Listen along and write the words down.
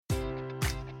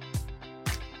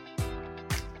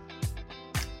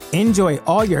Enjoy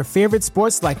all your favorite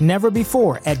sports like never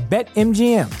before at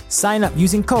BetMGM. Sign up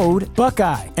using code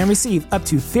Buckeye and receive up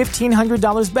to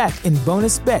 $1,500 back in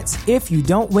bonus bets if you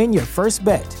don't win your first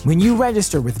bet. When you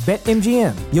register with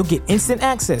BetMGM, you'll get instant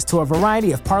access to a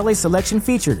variety of parlay selection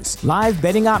features, live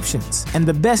betting options, and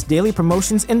the best daily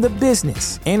promotions in the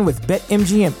business. And with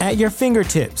BetMGM at your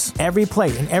fingertips, every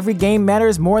play and every game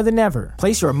matters more than ever.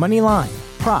 Place your money line,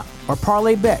 prop, or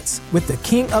parlay bets with the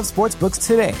king of sportsbooks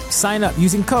today. Sign up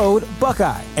using code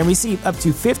Buckeye and receive up to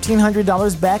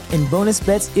 $1,500 back in bonus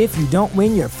bets if you don't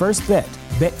win your first bet.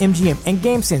 BetMGM and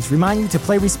GameSense remind you to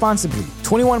play responsibly.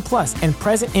 21 plus and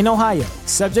present in Ohio,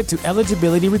 subject to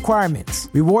eligibility requirements.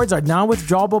 Rewards are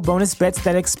non-withdrawable bonus bets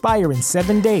that expire in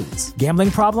 7 days. Gambling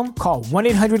problem? Call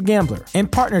 1-800-GAMBLER. In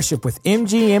partnership with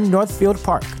MGM Northfield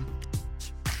Park.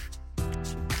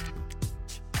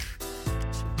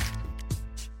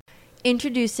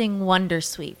 Introducing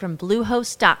Wondersuite from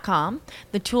Bluehost.com,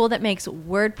 the tool that makes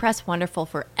WordPress wonderful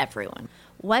for everyone.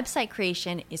 Website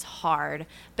creation is hard,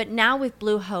 but now with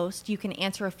Bluehost, you can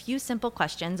answer a few simple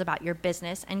questions about your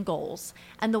business and goals,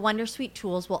 and the Wondersuite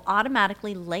tools will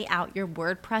automatically lay out your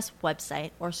WordPress website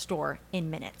or store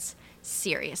in minutes.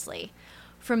 Seriously.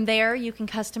 From there, you can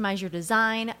customize your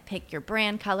design, pick your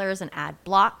brand colors, and add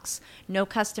blocks. No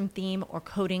custom theme or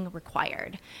coding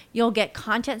required. You'll get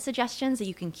content suggestions that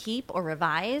you can keep or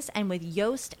revise, and with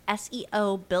Yoast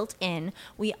SEO built in,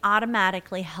 we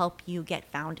automatically help you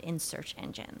get found in search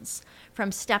engines.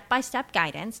 From step-by-step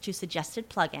guidance to suggested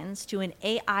plugins to an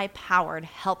AI-powered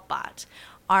help bot,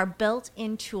 our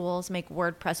built-in tools make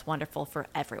WordPress wonderful for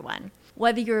everyone.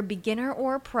 Whether you're a beginner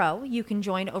or a pro, you can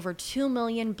join over 2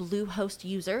 million Bluehost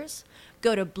users.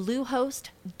 Go to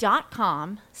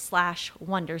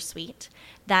bluehost.com/wondersuite.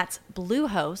 That's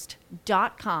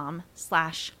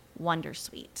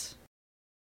bluehost.com/wondersuite.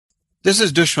 This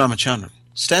is Dush Ramachandran.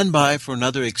 Stand by for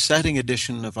another exciting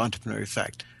edition of Entrepreneur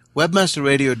Effect.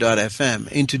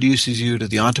 WebmasterRadio.fm introduces you to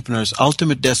the entrepreneur's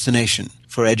ultimate destination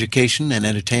for education and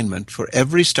entertainment for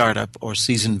every startup or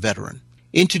seasoned veteran.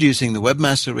 Introducing the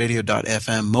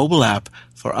WebmasterRadio.fm mobile app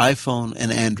for iPhone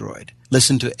and Android.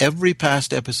 Listen to every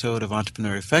past episode of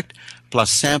Entrepreneur Effect,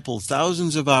 plus sample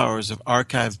thousands of hours of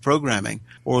archived programming,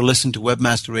 or listen to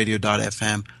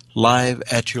WebmasterRadio.fm live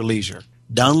at your leisure.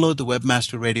 Download the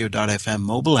WebmasterRadio.fm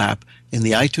mobile app in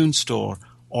the iTunes Store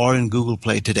or in Google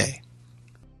Play today.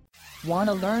 Want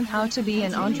to learn how to be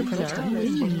an entrepreneur?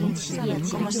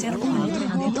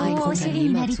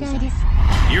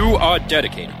 You are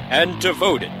dedicated and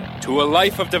devoted to a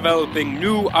life of developing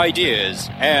new ideas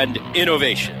and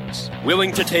innovations,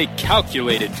 willing to take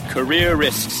calculated career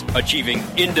risks, achieving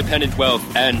independent wealth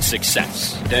and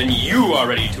success. Then you are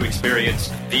ready to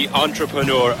experience the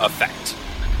Entrepreneur Effect.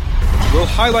 We'll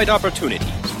highlight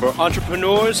opportunities for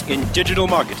entrepreneurs in digital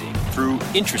marketing through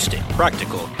interesting,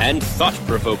 practical, and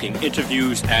thought-provoking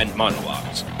interviews and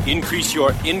monologues. Increase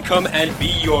your income and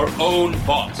be your own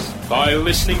boss by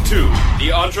listening to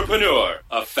The Entrepreneur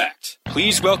Effect.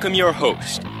 Please welcome your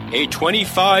host, a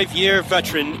 25-year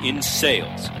veteran in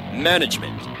sales,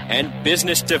 management, and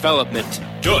business development,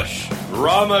 Dush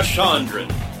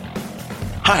Ramachandran.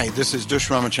 Hi, this is Dush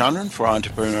Ramachandran for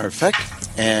Entrepreneur Effect,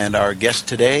 and our guest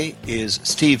today is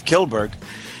Steve Kilberg.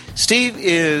 Steve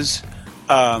is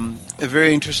a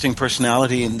very interesting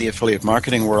personality in the affiliate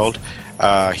marketing world.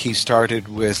 He started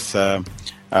with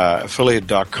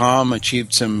affiliate.com,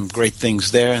 achieved some great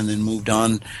things there, and then moved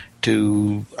on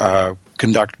to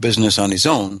conduct business on his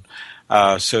own.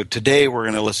 So today we're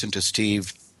going to listen to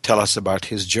Steve tell us about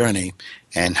his journey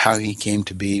and how he came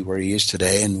to be where he is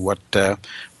today, and what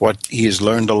he has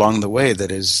learned along the way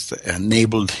that has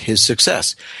enabled his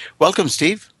success. Welcome,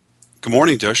 Steve. Good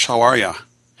morning, Dush. How are you?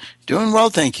 Doing well,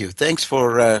 thank you. Thanks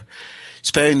for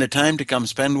sparing the time to come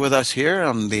spend with us here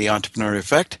on the Entrepreneur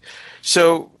Effect.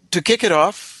 So to kick it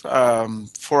off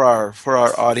for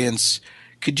our audience,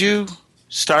 could you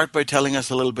start by telling us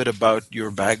a little bit about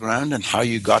your background and how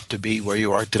you got to be where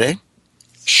you are today?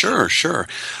 Sure.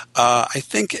 I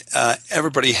think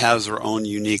everybody has their own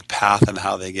unique path and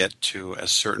how they get to a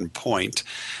certain point.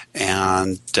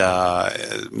 And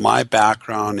my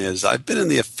background is I've been in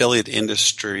the affiliate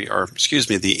industry,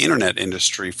 the internet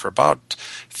industry for about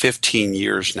 15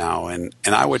 years now. And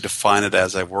I would define it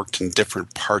as I've worked in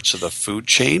different parts of the food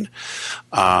chain.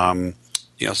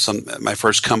 my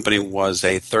first company was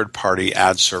a third-party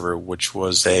ad server, which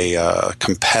was a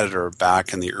competitor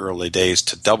back in the early days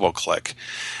to DoubleClick.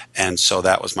 And so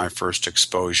that was my first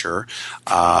exposure.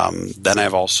 Then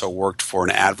I've also worked for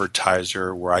an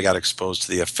advertiser where I got exposed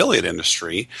to the affiliate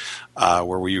industry,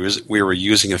 where we were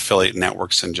using affiliate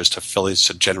networks and just affiliates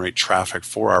to generate traffic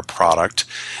for our product.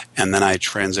 And then I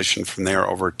transitioned from there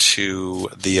over to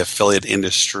the affiliate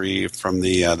industry from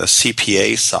the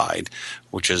CPA side,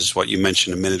 which is what you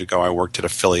mentioned a minute ago. I worked at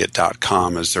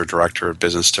affiliate.com as their director of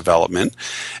business development.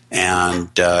 And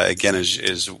again,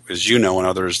 as you know and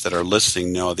others that are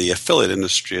listening know, the affiliate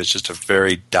industry is just a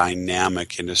very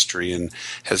dynamic industry and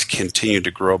has continued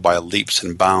to grow by leaps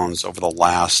and bounds over the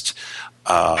last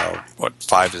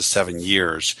 5 to 7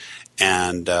 years.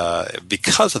 And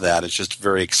because of that, it's just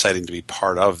very exciting to be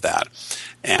part of that.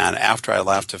 And after I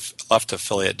left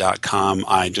affiliate.com,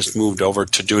 I just moved over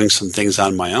to doing some things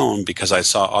on my own because I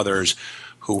saw others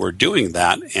who were doing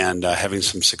that and having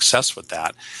some success with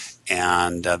that.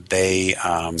 And they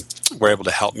were able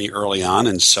to help me early on.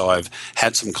 And so I've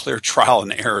had some clear trial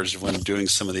and errors when doing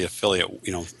some of the affiliate,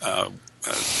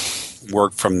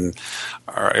 work from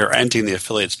or entering the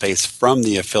affiliate space from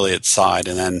the affiliate side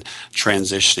and then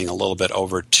transitioning a little bit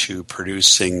over to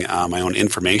producing my own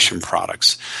information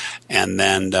products. And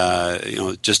then,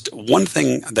 just one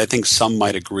thing that I think some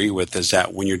might agree with is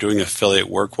that when you're doing affiliate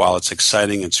work, while it's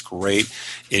exciting, it's great,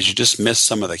 is you just miss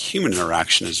some of the human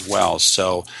interaction as well.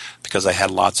 So because I had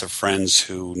lots of friends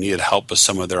who needed help with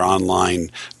some of their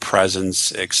online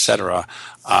presence, etc.,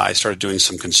 I started doing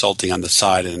some consulting on the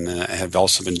side, and I have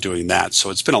also been doing that.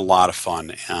 So it's been a lot of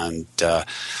fun. And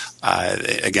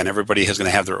again, everybody is going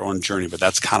to have their own journey, but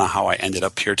that's kind of how I ended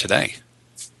up here today.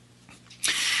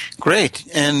 Great.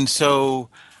 And so,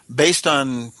 based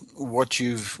on what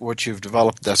you've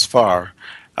developed thus far,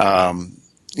 what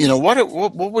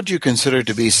would you consider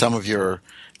to be some of your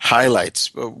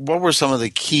highlights? What were some of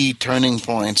the key turning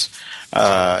points,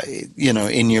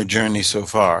 in your journey so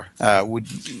far? Would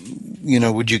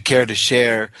you care to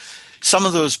share some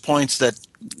of those points, that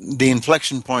the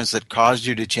inflection points that caused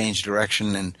you to change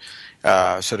direction and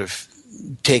sort of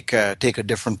take a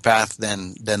different path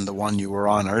than the one you were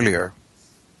on earlier?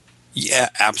 Yeah,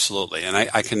 absolutely. And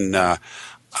I can,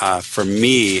 for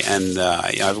me, and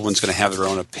everyone's going to have their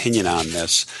own opinion on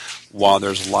this. While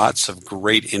there's lots of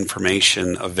great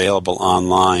information available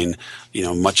online,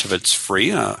 much of it's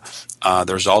free.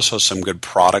 There's also some good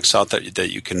products out there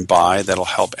that you can buy that'll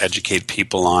help educate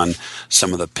people on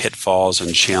some of the pitfalls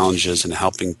and challenges and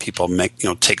helping people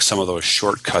take some of those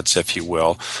shortcuts, if you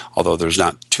will, although there's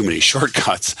not too many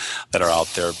shortcuts that are out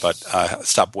there, but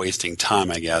stop wasting time,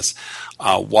 I guess.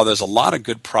 While there's a lot of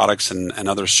good products and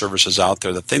other services out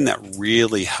there, the thing that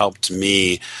really helped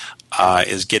me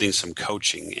is getting some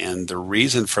coaching. And the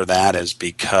reason for that is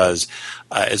because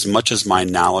as much as my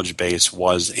knowledge base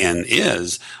was and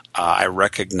is, I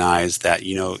recognize that,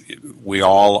 we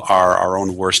all are our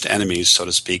own worst enemies, so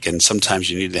to speak, and sometimes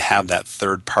you need to have that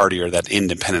third party or that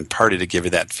independent party to give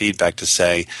you that feedback to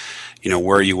say,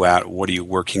 where are you at? What are you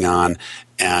working on?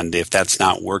 And if that's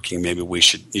not working, maybe you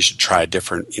should try a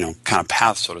different, kind of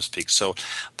path, so to speak. So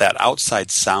that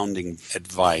outside sounding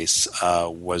advice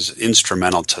was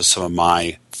instrumental to some of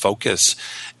my focus.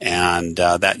 And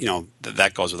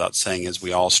that goes without saying, is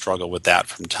we all struggle with that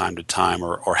from time to time,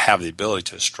 or have the ability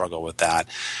to struggle with that,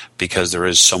 because there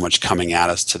is so much coming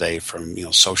at us today from,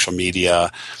 social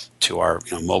media to our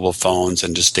mobile phones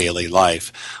and just daily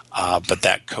life. But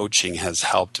that coaching has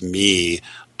helped me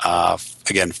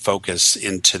again, focus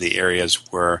into the areas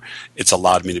where it's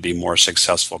allowed me to be more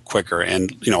successful quicker.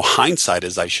 And, hindsight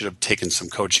is I should have taken some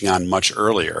coaching on much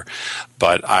earlier.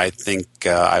 But I think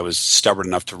I was stubborn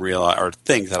enough to realize or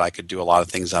think that I could do a lot of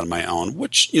things on my own,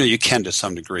 which, you can to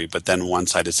some degree. But then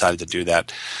once I decided to do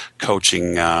that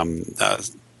coaching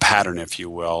pattern, if you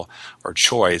will, or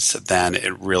choice, then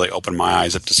it really opened my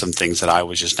eyes up to some things that I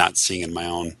was just not seeing in my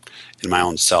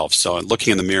own self. So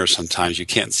looking in the mirror, sometimes you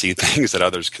can't see things that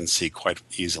others can see quite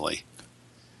easily.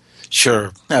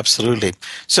 Sure, absolutely.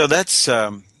 So that's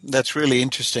really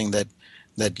interesting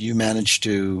that you managed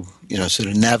to sort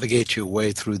of navigate your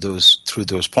way through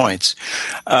those points.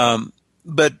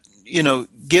 But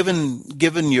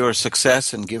given your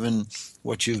success and given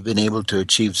what you've been able to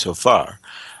achieve so far,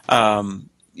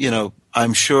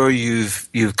 I'm sure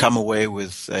you've come away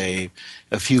with a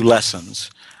few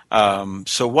lessons.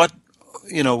 So what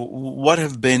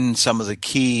have been some of the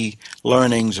key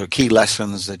learnings or key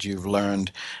lessons that you've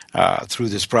learned through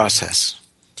this process?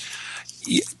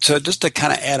 So just to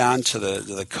kind of add on to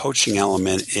the coaching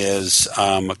element is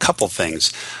a couple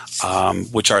things,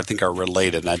 which I think are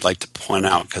related, and I'd like to point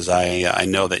out because I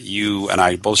know that you and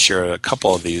I both share a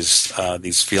couple of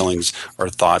these feelings or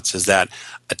thoughts. Is that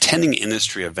attending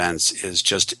industry events is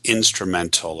just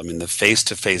instrumental. I mean, the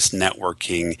face-to-face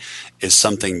networking is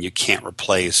something you can't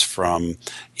replace from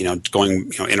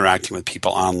going interacting with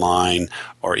people online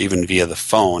or even via the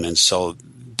phone, and so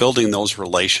building those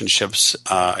relationships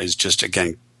is just,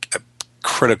 again,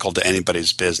 critical to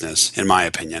anybody's business, in my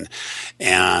opinion.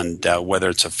 And whether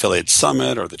it's Affiliate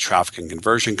Summit or the Traffic and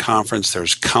Conversion Conference,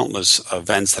 there's countless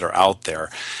events that are out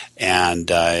there. And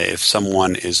if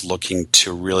someone is looking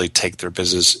to really take their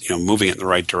business, moving it in the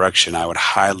right direction, I would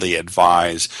highly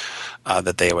advise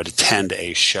that they would attend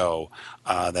a show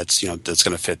that's going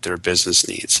to fit their business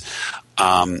needs.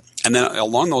 And then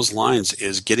along those lines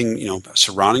is getting,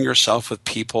 surrounding yourself with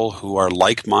people who are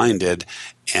like-minded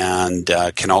and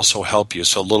can also help you.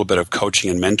 So a little bit of coaching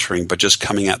and mentoring, but just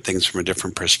coming at things from a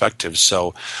different perspective.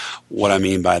 So what I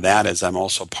mean by that is I'm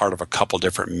also part of a couple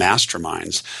different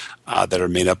masterminds that are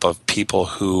made up of people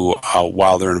who,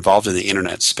 while they're involved in the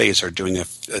internet space, are doing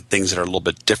things that are a little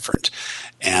bit different.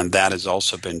 And that has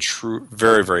also been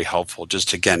very, very helpful.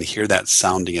 Just, again, hear that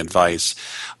sounding advice.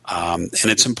 And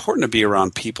it's important to be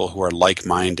around people who are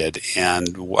like-minded.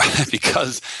 And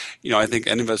because, I think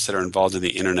any of us that are involved in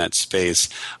the internet space,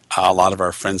 a lot of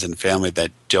our friends and family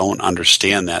that don't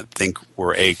understand that think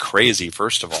we're crazy,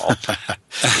 first of all.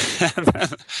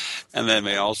 And then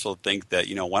they also think that,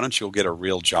 why don't you go get a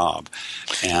real job?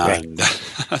 And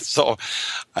so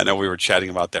I know we were chatting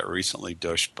about that recently,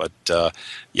 Dush, but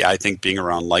I think being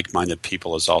around like-minded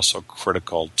people is also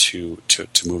critical to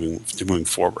moving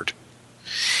forward.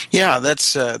 Yeah,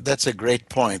 that's a great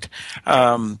point.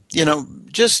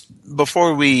 Just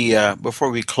before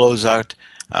we close out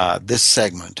this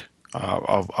segment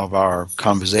of our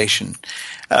conversation,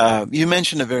 you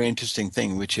mentioned a very interesting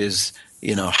thing, which is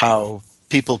how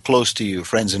people close to you,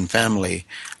 friends and family,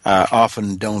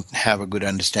 often don't have a good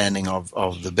understanding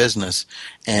of the business,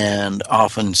 and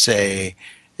often say,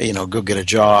 go get a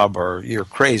job, or you're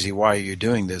crazy, why are you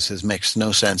doing this? This makes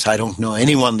no sense. I don't know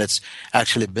anyone that's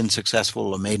actually been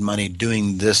successful or made money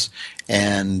doing this,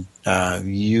 and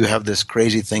you have this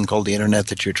crazy thing called the internet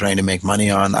that you're trying to make money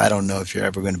on. I don't know if you're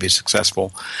ever going to be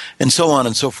successful, and so on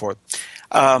and so forth.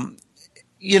 A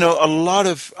lot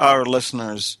of our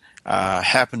listeners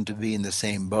happen to be in the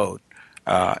same boat,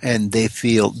 and they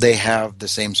feel they have the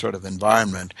same sort of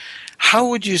environment. How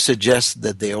would you suggest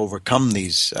that they overcome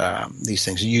these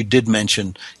things? You did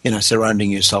mention, surrounding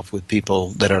yourself with people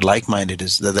that are like-minded.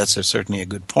 That's certainly a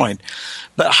good point.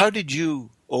 But how did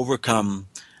you overcome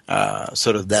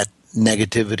sort of that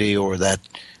negativity or that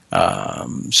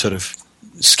sort of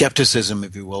skepticism,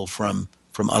 if you will, from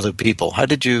other people? How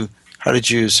did you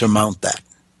surmount that?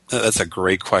 That's a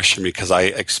great question because I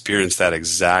experienced that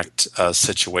exact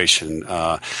situation.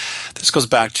 This goes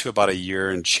back to about a year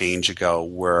and change ago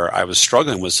where I was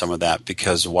struggling with some of that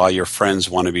because while your friends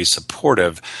want to be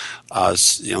supportive,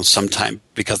 sometimes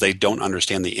because they don't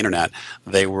understand the internet,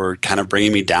 they were kind of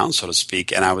bringing me down, so to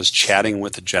speak. And I was chatting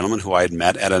with a gentleman who I had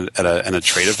met at a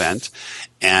trade event,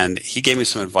 and he gave me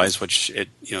some advice, which it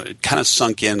kind of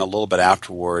sunk in a little bit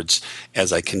afterwards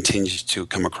as I continued to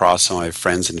come across some of my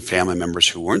friends and family members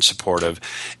who weren't supportive.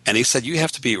 And he said, you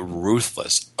have to be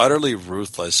ruthless, utterly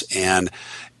ruthless, and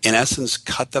in essence,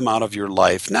 cut them out of your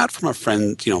life, not from a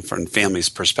friend, from family's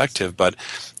perspective, but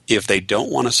if they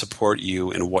don't want to support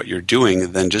you in what you're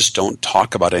doing, then just don't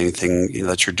talk about anything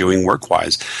that you're doing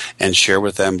work-wise, and share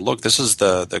with them, look, this is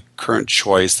the current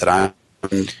choice that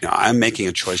I'm making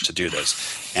a choice to do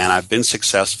this, and I've been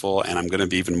successful, and I'm going to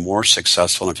be even more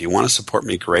successful. And if you want to support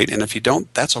me, great. And if you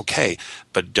don't, that's okay.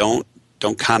 But don't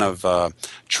kind of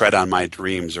tread on my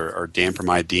dreams or dampen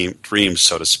my dreams,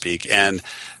 so to speak. And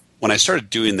when I started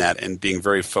doing that and being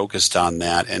very focused on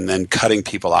that and then cutting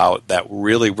people out that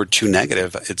really were too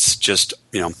negative, it's just,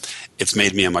 it's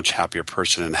made me a much happier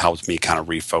person and helped me kind of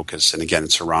refocus and, again,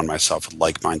 surround myself with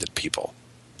like-minded people.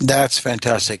 That's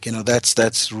fantastic.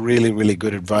 That's really, really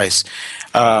good advice.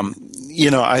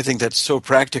 I think that's so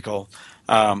practical.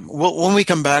 When we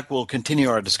come back, we'll continue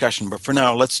our discussion. But for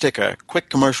now, let's take a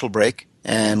quick commercial break.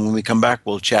 And when we come back,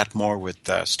 we'll chat more with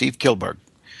Steve Kilberg.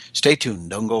 Stay tuned.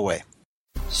 Don't go away.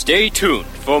 Stay tuned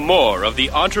for more of The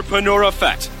Entrepreneur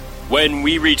Effect when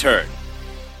we return.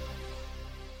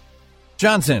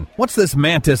 Johnson, what's this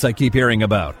Mantis I keep hearing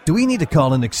about? Do we need to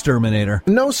call an exterminator?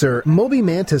 No, sir. Moby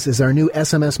Mantis is our new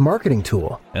SMS marketing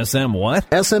tool. SM what?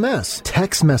 SMS,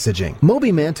 text messaging.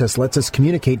 Moby Mantis lets us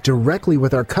communicate directly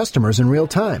with our customers in real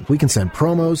time. We can send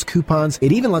promos, coupons.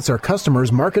 It even lets our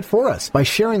customers market for us by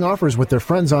sharing offers with their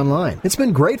friends online. It's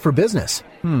been great for business.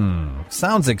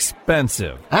 Sounds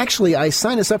expensive. Actually, I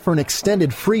signed us up for an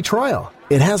extended free trial.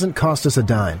 It hasn't cost us a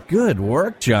dime. Good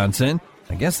work, Johnson.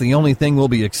 I guess the only thing we'll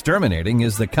be exterminating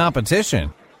is the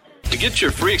competition. To get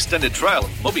your free extended trial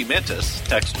of Moby Mantis,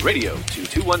 text radio to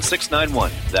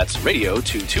 21691. That's radio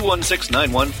to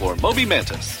 21691 for Moby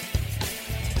Mantis.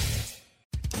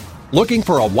 Looking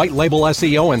for a white label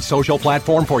SEO and social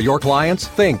platform for your clients?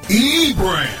 Think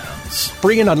eBrands.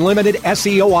 Free and unlimited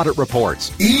SEO audit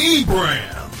reports.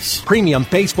 eBrands. Premium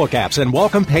Facebook apps and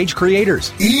welcome page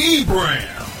creators.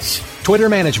 eBrands. Twitter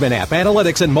management app,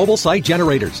 analytics, and mobile site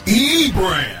generators.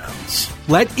 eBrands.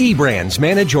 Let eBrands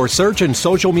manage your search and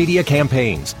social media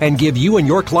campaigns and give you and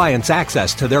your clients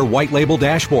access to their white label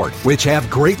dashboard, which have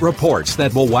great reports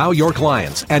that will wow your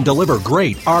clients and deliver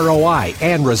great ROI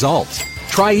and results.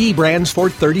 Try eBrands for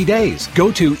 30 days.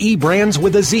 Go to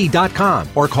eBrandsWithAZ.com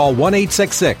or call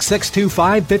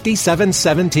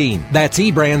 1-866-625-5717. That's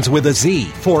eBrands with a Z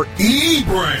for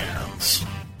eBrands.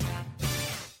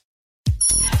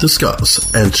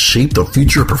 Discuss and shape the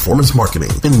future of performance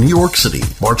marketing in New York City,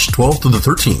 March 12th to the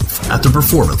 13th at the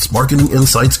Performance Marketing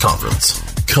Insights Conference.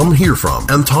 Come hear from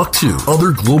and talk to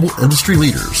other global industry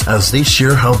leaders as they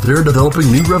share how they're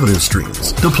developing new revenue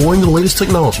streams, deploying the latest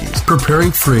technologies,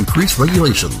 preparing for increased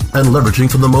regulation, and leveraging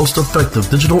from the most effective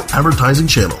digital advertising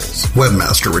channels.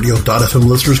 WebmasterRadio.fm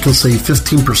listeners can save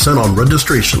 15% on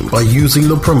registration by using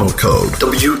the promo code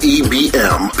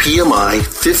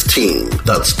WEBMPMI15.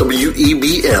 That's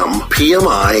WEBMPMI15.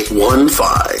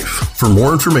 For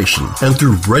more information and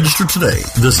to register today,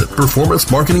 visit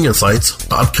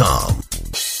performancemarketinginsights.com.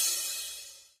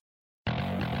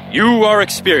 You are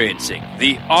experiencing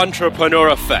the Entrepreneur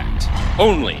Effect,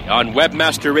 only on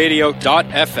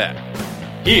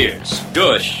WebmasterRadio.fm. Here's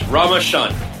Dush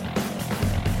Ramachandran.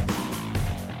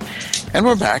 And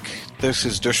we're back. This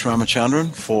is Dush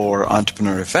Ramachandran for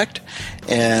Entrepreneur Effect,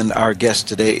 and our guest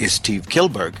today is Steve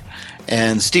Kilberg.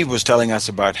 And Steve was telling us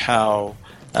about how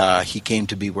he came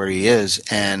to be where he is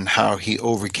and how he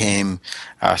overcame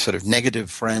sort of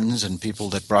negative friends and people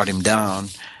that brought him down,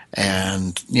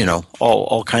 and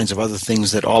all kinds of other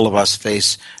things that all of us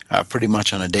face pretty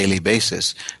much on a daily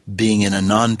basis, being in a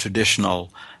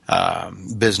non-traditional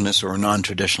business or a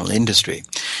non-traditional industry.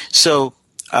 So,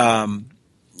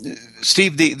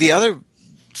 Steve, the other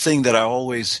thing that I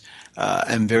always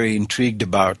am very intrigued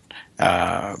about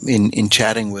in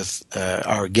chatting with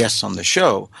our guests on the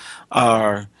show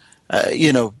are,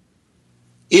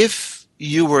 if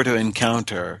you were to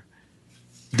encounter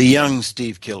the young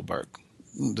Steve Kilberg,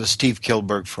 the Steve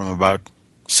Kilberg from about,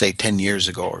 say, 10 years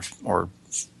ago or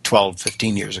 12,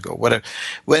 15 years ago, whatever,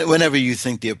 whenever you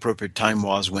think the appropriate time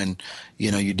was when,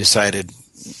 you decided,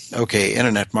 okay,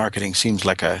 internet marketing seems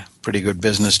like a pretty good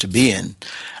business to be in.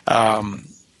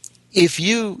 If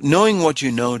you, knowing what you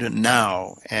know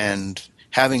now and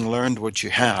having learned what you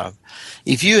have,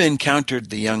 if you encountered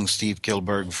the young Steve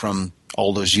Kilberg from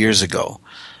all those years ago,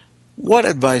 what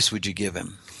advice would you give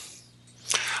him?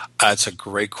 That's a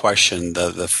great question.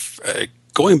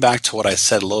 Going back to what I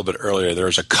said a little bit earlier,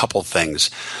 there's a couple things.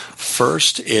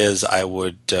 First is I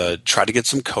would try to get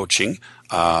some coaching.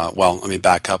 Let me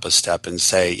back up a step and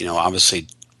say, obviously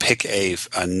pick a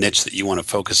niche that you want to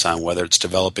focus on, whether it's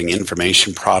developing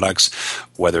information products,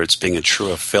 whether it's being a true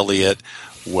affiliate,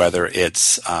 whether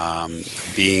it's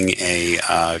being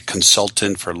a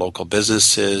consultant for local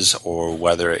businesses, or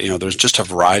whether, there's just a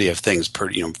variety of things,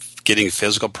 getting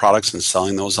physical products and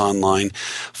selling those online.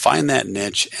 Find that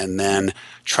niche and then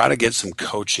try to get some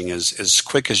coaching as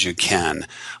quick as you can.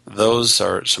 Those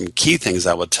are some key things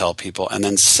I would tell people. And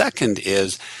then second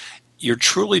is, you're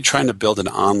truly trying to build an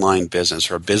online business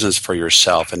or a business for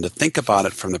yourself, and to think about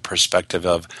it from the perspective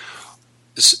of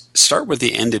start with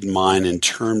the end in mind in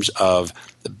terms of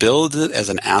build it as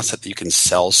an asset that you can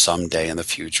sell someday in the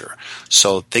future.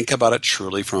 So think about it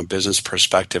truly from a business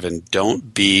perspective, and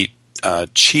don't be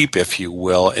cheap, if you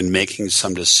will, in making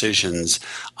some decisions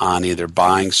on either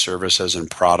buying services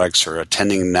and products or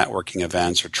attending networking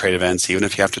events or trade events, even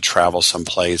if you have to travel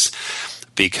someplace.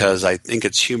 Because I think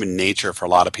it's human nature for a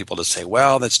lot of people to say,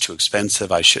 well, that's too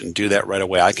expensive, I shouldn't do that right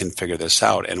away, I can figure this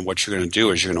out. And what you're going to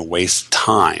do is you're going to waste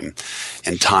time.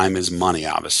 And time is money,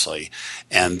 obviously.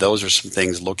 And those are some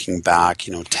things looking back,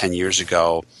 10 years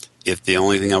ago, if the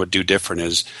only thing I would do different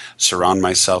is surround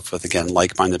myself with, again,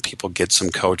 like-minded people, get some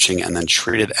coaching, and then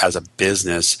treat it as a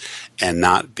business and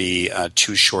not be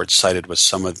too short-sighted with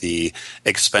some of the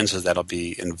expenses that'll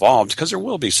be involved, because there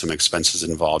will be some expenses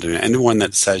involved. And anyone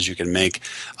that says you can make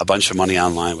a bunch of money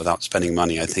online without spending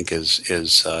money, I think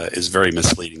is a very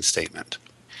misleading statement.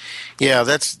 Yeah,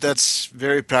 that's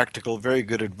very practical, very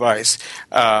good advice.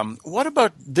 What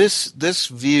about this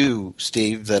view,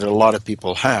 Steve, that a lot of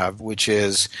people have, which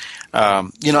is,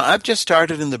 I've just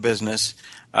started in the business.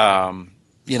 I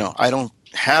don't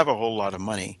have a whole lot of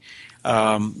money.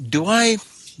 Do I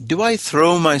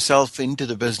throw myself into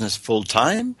the business full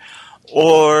time,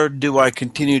 or do I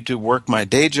continue to work my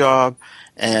day job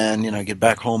and get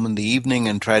back home in the evening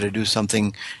and try to do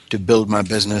something to build my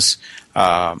business,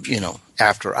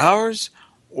 after hours?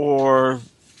 Or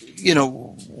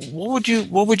what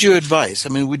would you advise? I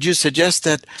mean, would you suggest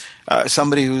that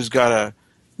somebody who's got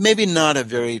maybe not a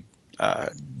very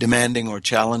demanding or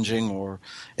challenging or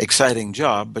exciting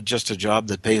job, but just a job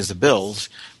that pays the bills,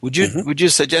 would you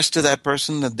suggest to that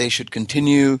person that they should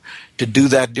continue to do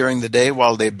that during the day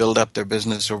while they build up their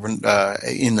business over in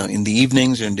the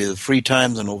evenings and do the free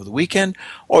times and over the weekend?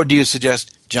 Or do you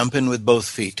suggest jump in with both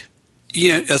feet?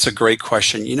 Yeah, that's a great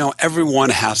question.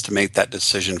 Everyone has to make that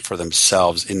decision for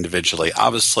themselves individually.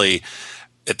 Obviously,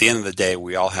 at the end of the day,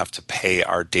 we all have to pay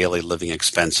our daily living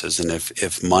expenses. And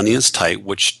if money is tight,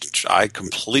 which I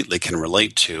completely can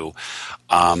relate to,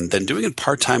 then doing it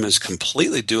part-time is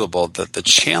completely doable. The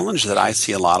challenge that I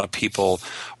see a lot of people,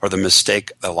 or the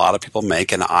mistake a lot of people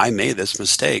make, and I made this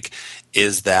mistake,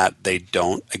 is that they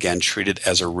don't, again, treat it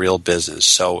as a real business.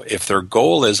 So if their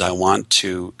goal is, I want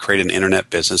to create an internet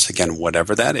business, again,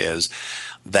 whatever that is,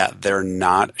 that they're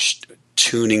not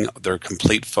tuning their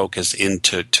complete focus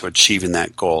into achieving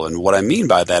that goal. And what I mean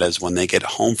by that is when they get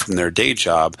home from their day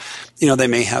job, they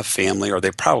may have family, or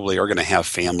they probably are going to have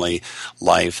family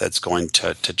life that's going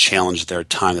to challenge their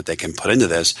time that they can put into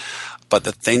this. But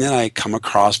the thing that I come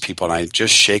across people, and I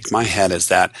just shake my head, is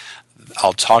that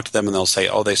I'll talk to them and they'll say,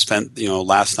 oh, they spent,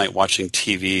 last night watching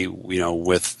TV,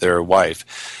 with their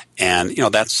wife. And,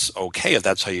 that's okay if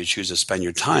that's how you choose to spend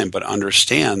your time, but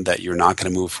understand that you're not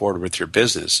going to move forward with your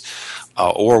business.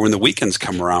 Or when the weekends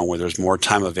come around where there's more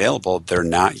time available, they're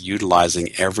not utilizing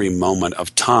every moment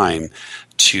of time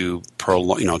to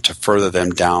further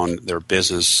them down their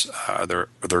business,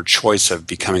 their choice of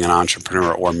becoming an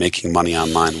entrepreneur or making money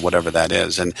online, whatever that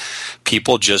is. And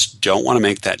people just don't want to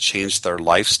make that change to their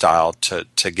lifestyle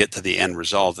to get to the end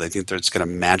result. They think that it's going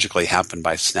to magically happen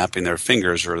by snapping their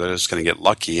fingers, or they're just going to get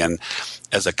lucky. And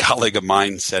as a colleague of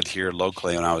mine said here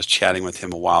locally when I was chatting with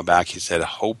him a while back, he said,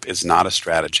 hope is not a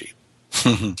strategy.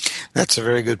 That's a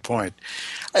very good point.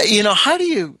 How do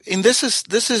you? And this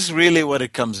is really what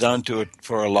it comes down to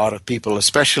for a lot of people,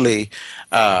 especially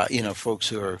folks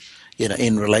who are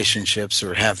in relationships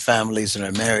or have families and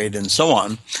are married and so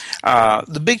on.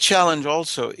 The big challenge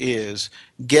also is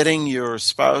getting your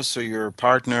spouse or your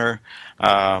partner,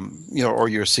 or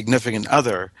your significant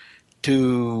other,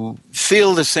 to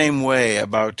feel the same way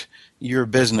about your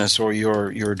business or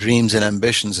your dreams and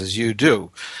ambitions as you do,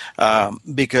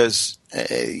 because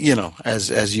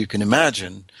as you can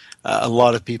imagine, a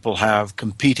lot of people have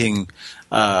competing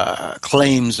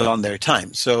claims on their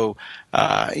time. So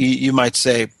you might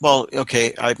say, well,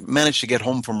 okay, I managed to get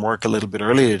home from work a little bit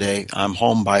early today. I'm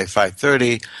home by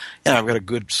 5:30, and I've got a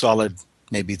good solid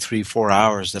maybe 3-4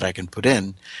 hours that I can put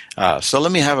in. So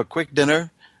let me have a quick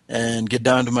dinner and get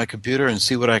down to my computer and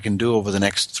see what I can do over the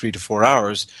next 3 to 4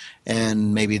 hours.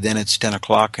 And maybe then it's 10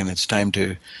 o'clock and it's time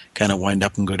to kind of wind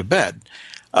up and go to bed.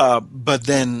 But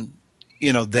then,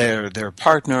 their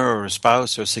partner or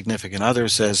spouse or significant other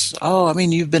says, oh,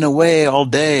 you've been away all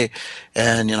day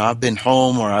and, I've been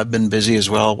home or I've been busy as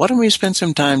well. Why don't we spend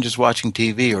some time just watching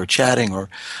TV or chatting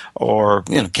or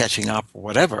catching up or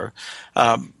whatever?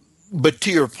 But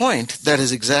to your point, that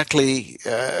is exactly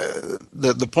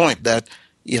the point, that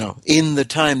in the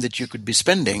time that you could be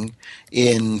spending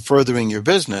in furthering your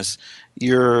business,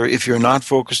 if you're not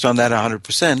focused on that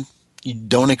 100%, you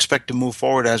don't expect to move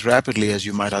forward as rapidly as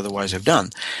you might otherwise have done.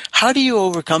 How do you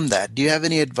overcome that? Do you have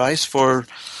any advice for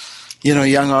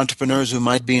young entrepreneurs who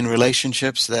might be in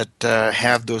relationships that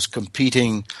have those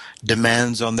competing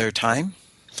demands on their time?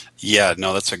 Yeah,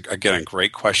 no, that's, again, a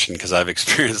great question, because I've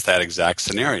experienced that exact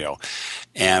scenario.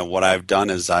 And what I've done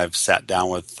is I've sat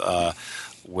down with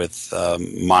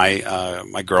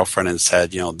my girlfriend and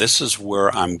said, this is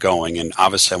where I'm going, and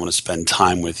obviously I want to spend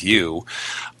time with you,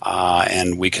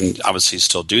 and we can obviously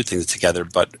still do things together.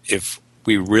 But if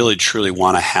we really truly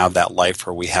want to have that life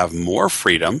where we have more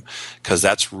freedom, because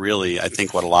that's really, I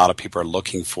think, what a lot of people are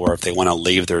looking for if they want to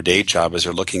leave their day job, is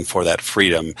they're looking for that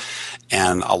freedom.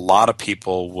 And a lot of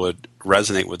people would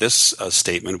resonate with this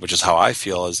statement, which is how I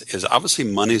feel, is obviously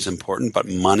money is important, but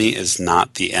money is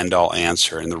not the end-all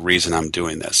answer and the reason I'm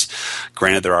doing this.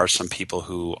 Granted, there are some people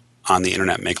who on the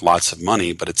internet make lots of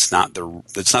money, but it's not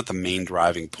the main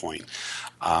driving point,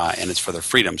 and it's for their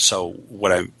freedom. So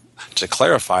to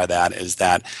clarify that is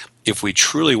that if we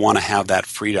truly want to have that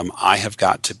freedom, I have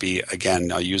got to be,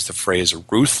 again, I'll use the phrase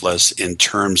ruthless in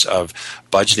terms of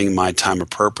budgeting my time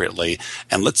appropriately.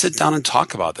 And let's sit down and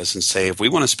talk about this and say, if we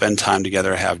want to spend time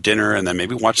together, have dinner, and then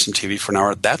maybe watch some TV for an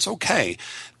hour, that's okay.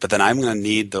 But then I'm going to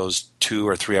need those 2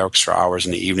 or 3 extra hours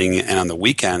in the evening and on the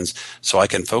weekends so I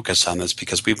can focus on this,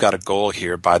 because we've got a goal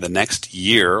here by the next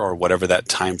year or whatever that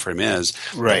time frame is.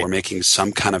 Right. That we're making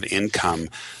some kind of income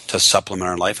to supplement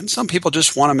our life. And some people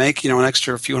just want to make, an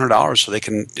extra few $100s so they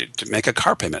can to make a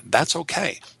car payment. That's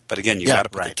okay. But again, you got to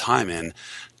put the time in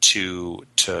to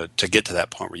get to that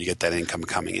point where you get that income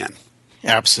coming in.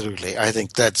 Absolutely. I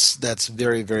think that's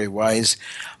very, very wise.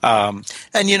 And,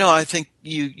 I think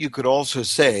you could also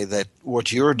say that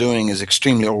what you're doing is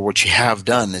extremely, or what you have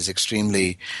done is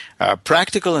extremely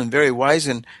practical and very wise,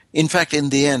 and in fact, in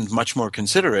the end, much more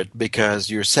considerate,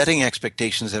 because you're setting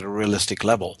expectations at a realistic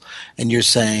level. And you're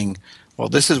saying, well,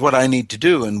 this is what I need to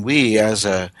do. And we as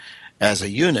a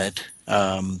unit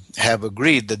have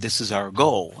agreed that this is our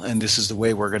goal, and this is the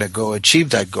way we're going to go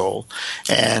achieve that goal.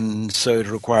 And so it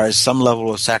requires some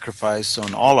level of sacrifice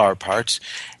on all our parts.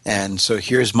 And so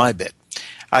here's my bit.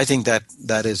 I think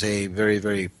that is a very,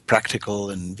 very practical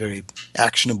and very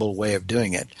actionable way of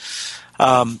doing it.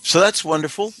 So that's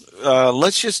wonderful.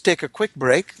 Let's just take a quick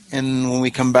break, and when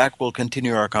we come back, we'll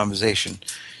continue our conversation.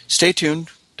 Stay tuned.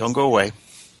 Don't go away.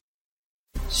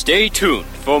 Stay tuned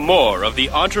for more of the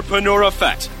Entrepreneur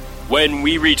Effect when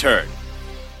we return.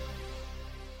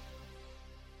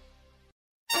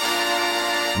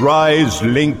 Rise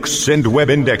links and web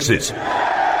indexes.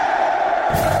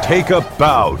 Take a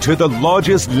bow to the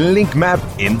largest link map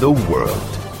in the world.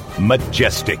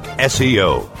 Majestic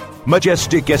SEO.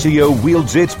 Majestic SEO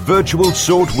wields its virtual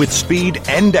sword with speed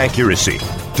and accuracy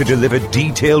to deliver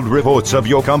detailed reports of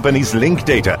your company's link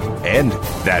data and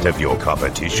that of your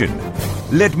competition.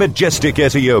 Let Majestic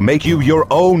SEO make you your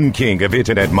own king of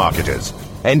internet marketers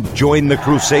and join the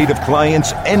crusade of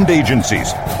clients and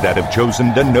agencies that have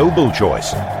chosen the noble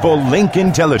choice for link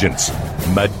intelligence.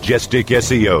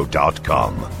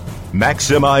 MajesticSEO.com.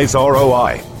 Maximize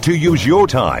ROI to use your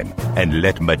time and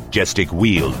let Majestic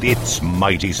wield its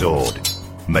mighty sword.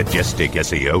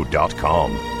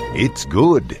 MajesticSEO.com. It's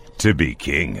good to be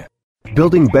king.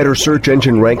 Building better search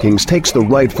engine rankings takes the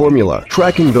right formula.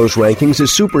 Tracking those rankings is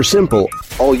super simple.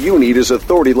 All you need is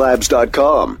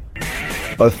AuthorityLabs.com.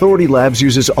 Authority Labs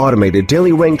uses automated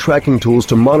daily rank tracking tools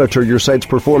to monitor your site's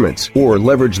performance, or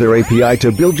leverage their API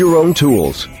to build your own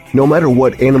tools. No matter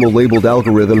what animal-labeled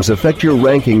algorithms affect your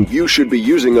ranking, you should be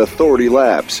using Authority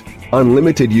Labs.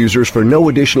 Unlimited users for no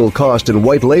additional cost and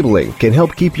white labeling can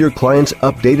help keep your clients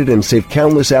updated and save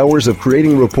countless hours of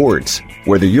creating reports.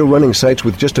 Whether you're running sites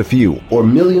with just a few or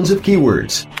millions of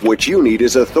keywords, what you need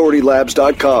is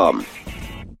AuthorityLabs.com.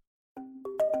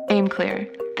 Aim clear.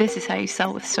 This is how you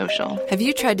sell with social. Have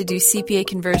you tried to do CPA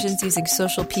conversions using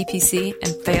social PPC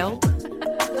and failed?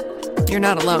 You're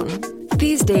not alone.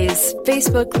 These days,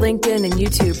 Facebook, LinkedIn, and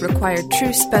YouTube require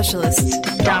true specialists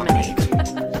to dominate.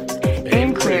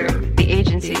 Aim Clear, the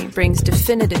agency, brings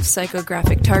definitive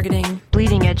psychographic targeting,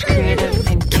 bleeding edge creative,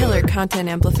 and killer content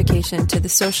amplification to the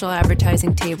social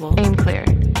advertising table. Aim Clear.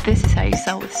 This is how you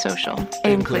sell with social.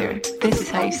 Aim Clear. This is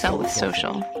how you sell with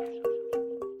social.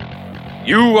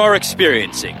 You are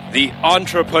experiencing the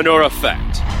Entrepreneur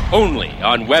Effect, only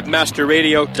on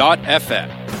WebmasterRadio.fm.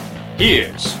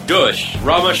 Here's Dush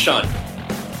Ramachandran.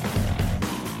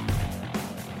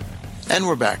 And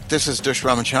we're back. This is Dush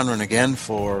Ramachandran again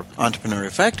for Entrepreneur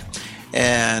Effect.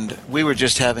 And we were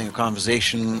just having a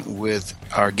conversation with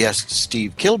our guest,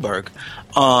 Steve Kilberg,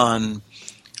 on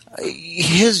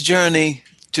his journey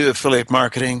to affiliate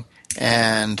marketing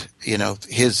and,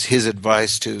 his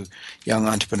advice to young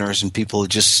entrepreneurs and people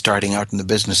just starting out in the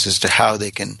business as to how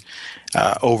they can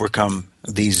overcome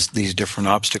these different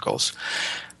obstacles.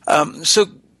 So,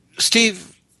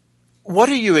 Steve, what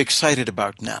are you excited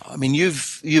about now? I mean,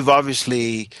 you've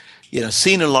obviously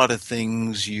seen a lot of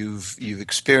things. You've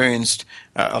experienced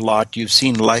a lot. You've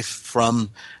seen life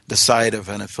from the side of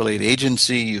an affiliate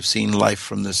agency. You've seen life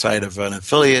from the side of an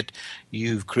affiliate.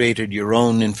 You've created your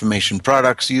own information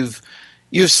products. You've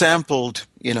sampled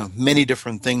many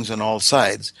different things on all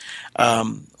sides.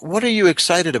 What are you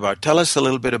excited about? Tell us a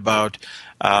little bit about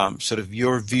sort of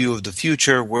your view of the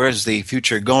future. Where is the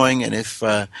future going? And if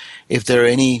there are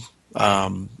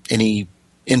any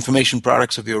information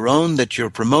products of your own that you're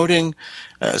promoting,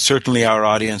 certainly our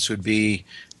audience would be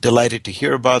delighted to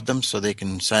hear about them, so they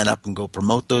can sign up and go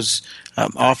promote those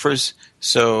offers.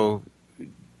 So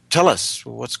tell us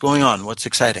what's going on, what's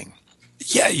exciting.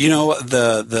 Yeah,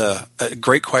 the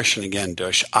great question again,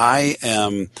 Dush. I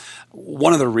am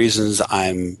one of the reasons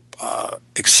I'm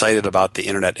excited about the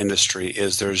internet industry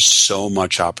is there's so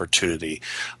much opportunity.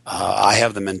 I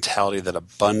have the mentality that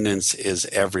abundance is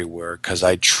everywhere because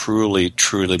I truly,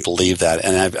 truly believe that,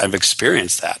 and I've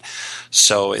experienced that.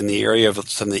 So in the area of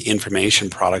some of the information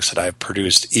products that I've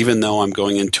produced, even though I'm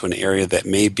going into an area that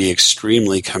may be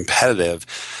extremely competitive,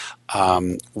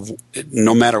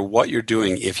 no matter what you're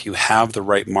doing, if you have the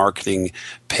right marketing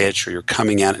pitch or you're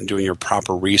coming at it and doing your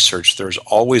proper research, there's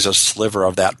always a sliver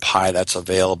of that pie that's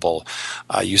available.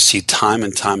 You see time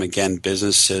and time again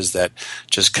businesses that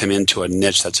just come into a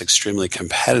niche that's extremely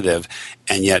competitive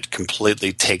and yet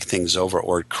completely take things over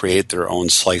or create their own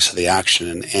slice of the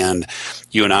action. And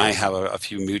you and I have a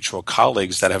few mutual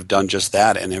colleagues that have done just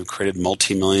that and have created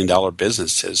multi-million-dollar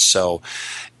businesses. So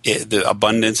the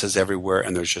abundance is everywhere,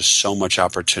 and there's just so much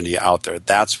opportunity out there.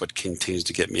 That's what continues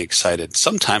to get me excited.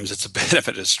 Sometimes it's a bit of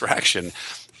a distraction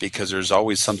because there's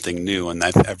always something new, and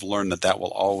I've learned that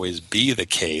will always be the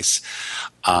case.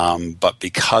 But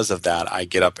because of that, I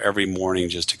get up every morning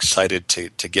just excited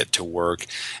to get to work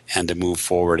and to move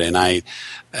forward. And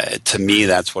to me,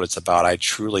 that's what it's about. I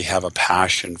truly have a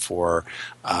passion for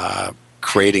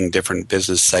creating different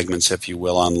business segments, if you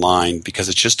will, online, because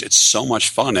it's so much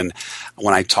fun. And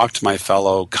when I talk to my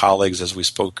fellow colleagues, as we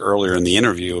spoke earlier in the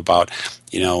interview about,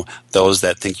 those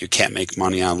that think you can't make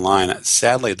money online,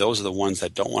 sadly, those are the ones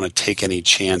that don't want to take any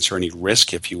chance or any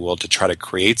risk, if you will, to try to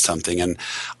create something. And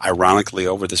ironically,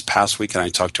 over this past weekend, I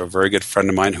talked to a very good friend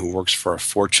of mine who works for a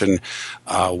Fortune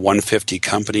 150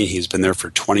 company. He's been there for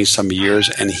 20-some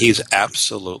years, and he's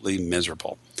absolutely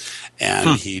miserable.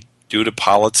 And due to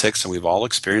politics, and we've all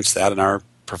experienced that in our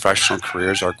professional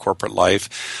careers, our corporate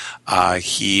life,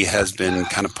 he has been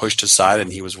kind of pushed aside,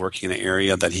 and he was working in an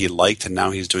area that he liked, and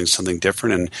now he's doing something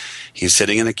different, and he's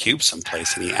sitting in a cube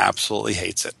someplace, and he absolutely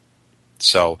hates it.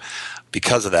 So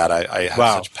because of that, I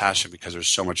have such passion because there's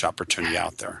so much opportunity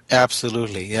out there.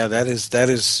 Absolutely. Yeah, that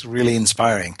is really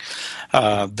inspiring.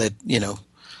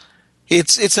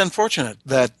 It's unfortunate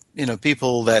that,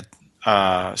 people that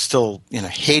still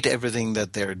hate everything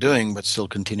that they're doing, but still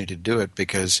continue to do it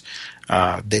because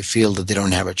they feel that they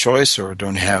don't have a choice or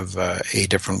don't have a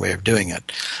different way of doing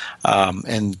it.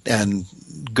 And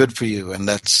good for you. And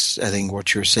that's, I think,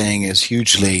 what you're saying is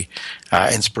hugely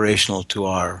inspirational to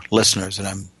our listeners. And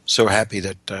I'm so happy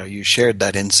that you shared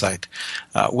that insight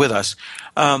with us.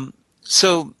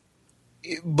 So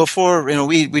before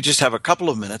we just have a couple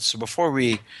of minutes. So before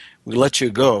we let you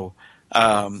go.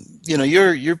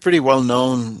 You're pretty well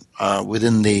known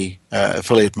within the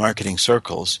affiliate marketing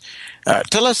circles.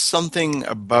 Tell us something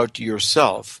about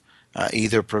yourself,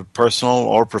 either personal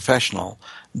or professional,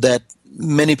 that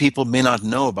many people may not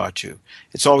know about you.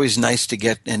 It's always nice to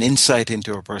get an insight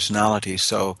into a personality.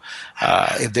 So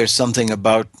if there's something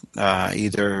about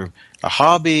either a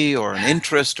hobby or an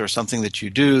interest or something that you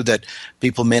do that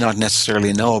people may not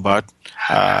necessarily know about,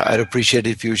 I'd appreciate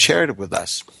it if you shared it with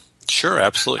us. Sure,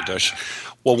 absolutely, Dush.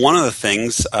 Well, one of the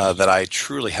things that I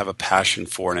truly have a passion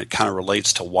for, and it kind of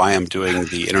relates to why I'm doing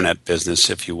the internet business,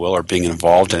 if you will, or being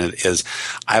involved in it, is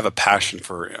I have a passion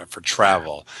for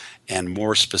travel, and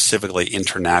more specifically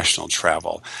international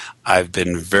travel. I've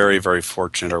been very, very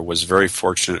fortunate, or was very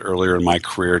fortunate earlier in my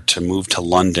career to move to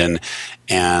London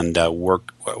and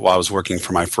work while I was working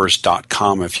for my first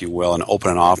 .com, if you will, and open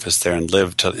an office there and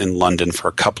lived in London for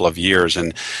a couple of years.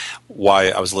 And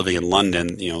while I was living in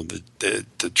London,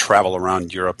 the travel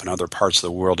around Europe and other parts of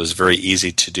the world is very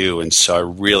easy to do, and so I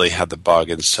really had the bug,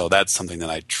 and so that's something that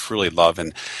I truly love.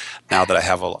 And now that I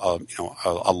have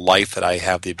a life that I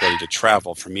have the ability to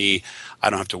travel, for me, I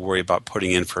don't have to worry about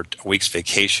putting in for a week's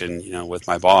vacation, with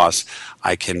my boss.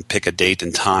 I can pick a date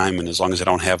and time, and as long as I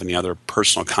don't have any other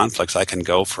personal conflicts, I can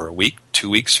go for a week, 2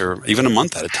 weeks, or even a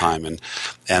month at a time. And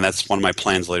that's one of my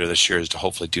plans later this year, is to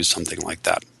hopefully do something like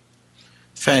that.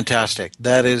 Fantastic.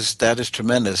 That is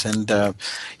tremendous, and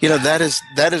that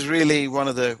is really one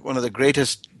of the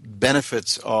greatest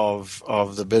benefits of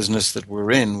the business that we're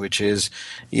in, which is,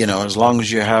 as long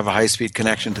as you have a high-speed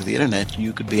connection to the internet,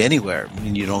 you could be anywhere. I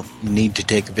mean, you don't need to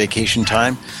take vacation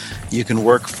time. You can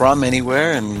work from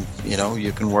anywhere, and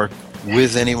you can work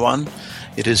with anyone.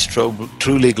 it is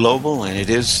truly global, and it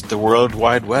is the World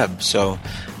Wide Web. So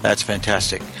that's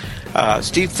fantastic.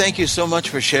 Steve, thank you so much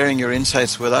for sharing your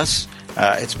insights with us.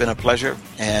 It's been a pleasure,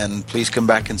 and please come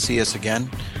back and see us again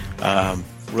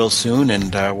real soon,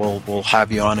 and we'll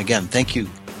have you on again. Thank you.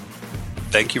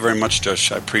 Thank you very much,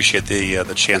 Dush. I appreciate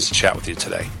the chance to chat with you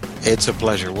today. It's a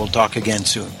pleasure. We'll talk again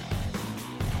soon.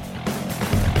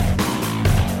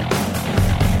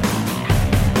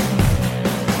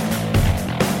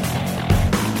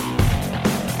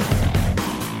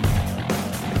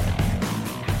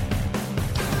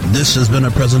 This has been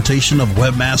a presentation of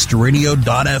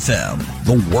WebmasterRadio.fm,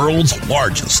 the world's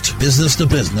largest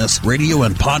business-to-business radio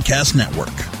and podcast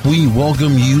network. We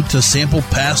welcome you to sample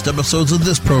past episodes of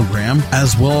this program,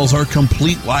 as well as our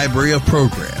complete library of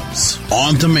programs,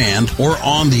 on demand or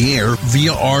on the air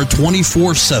via our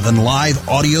 24/7 live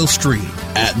audio stream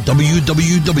at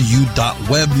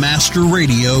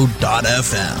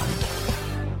www.webmasterradio.fm.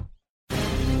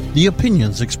 The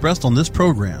opinions expressed on this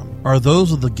program are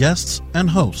those of the guests and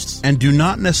hosts and do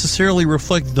not necessarily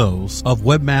reflect those of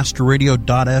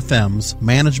WebmasterRadio.fm's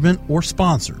management or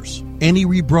sponsors. Any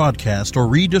rebroadcast or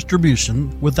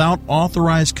redistribution without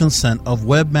authorized consent of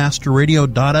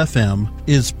WebmasterRadio.fm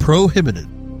is prohibited.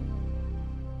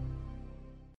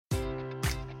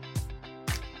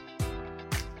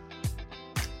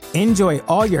 Enjoy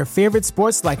all your favorite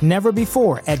sports like never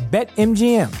before at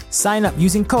BetMGM. Sign up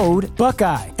using code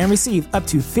Buckeye and receive up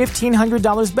to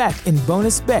 $1,500 back in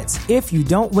bonus bets if you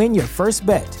don't win your first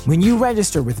bet. When you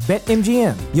register with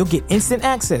BetMGM, you'll get instant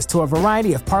access to a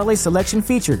variety of parlay selection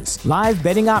features, live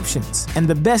betting options, and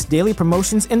the best daily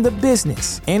promotions in the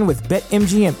business. And with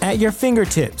BetMGM at your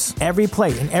fingertips, every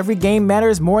play and every game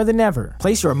matters more than ever.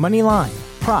 Place your money line,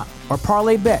 prop, or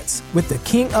parlay bets with the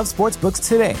king of sportsbooks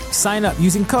today. Sign up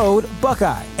using code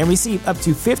Buckeye and receive up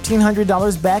to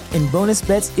 $1,500 back in bonus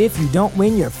bets if you don't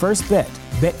win your first bet.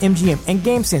 BetMGM and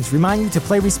GameSense remind you to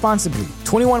play responsibly.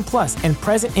 21 plus and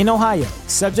present in Ohio,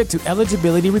 subject to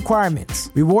eligibility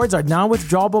requirements. Rewards are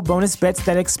non-withdrawable bonus bets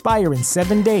that expire in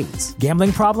 7 days.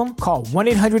 Gambling problem? Call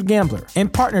 1-800-GAMBLER. In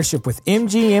partnership with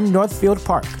MGM Northfield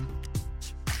Park.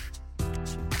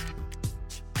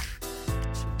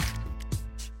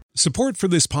 Support for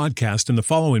this podcast and the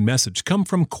following message come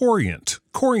from Corient.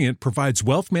 Corient provides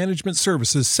wealth management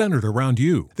services centered around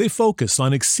you. They focus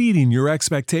on exceeding your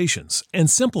expectations and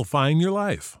simplifying your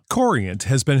life. Corient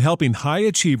has been helping high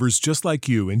achievers just like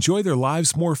you enjoy their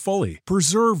lives more fully,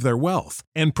 preserve their wealth,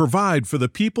 and provide for the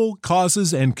people,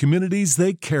 causes, and communities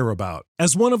they care about.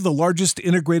 As one of the largest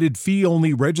integrated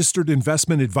fee-only registered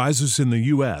investment advisors in the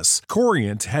U.S.,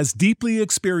 Corient has deeply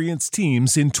experienced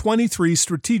teams in 23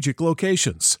 strategic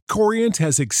locations. Corient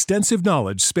has extensive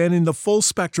knowledge spanning the full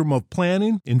spectrum of planning,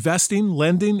 investing,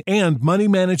 lending, and money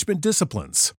management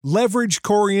disciplines. Leverage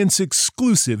Corient's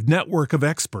exclusive network of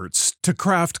experts to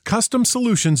craft custom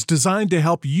solutions designed to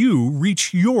help you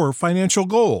reach your financial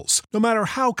goals, no matter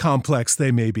how complex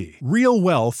they may be. Real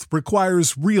wealth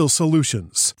requires real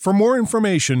solutions. For more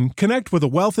information, connect with a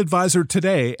wealth advisor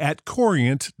today at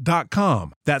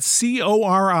Corient.com. That's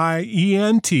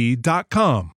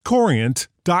Corient.com.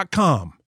 Corient.com.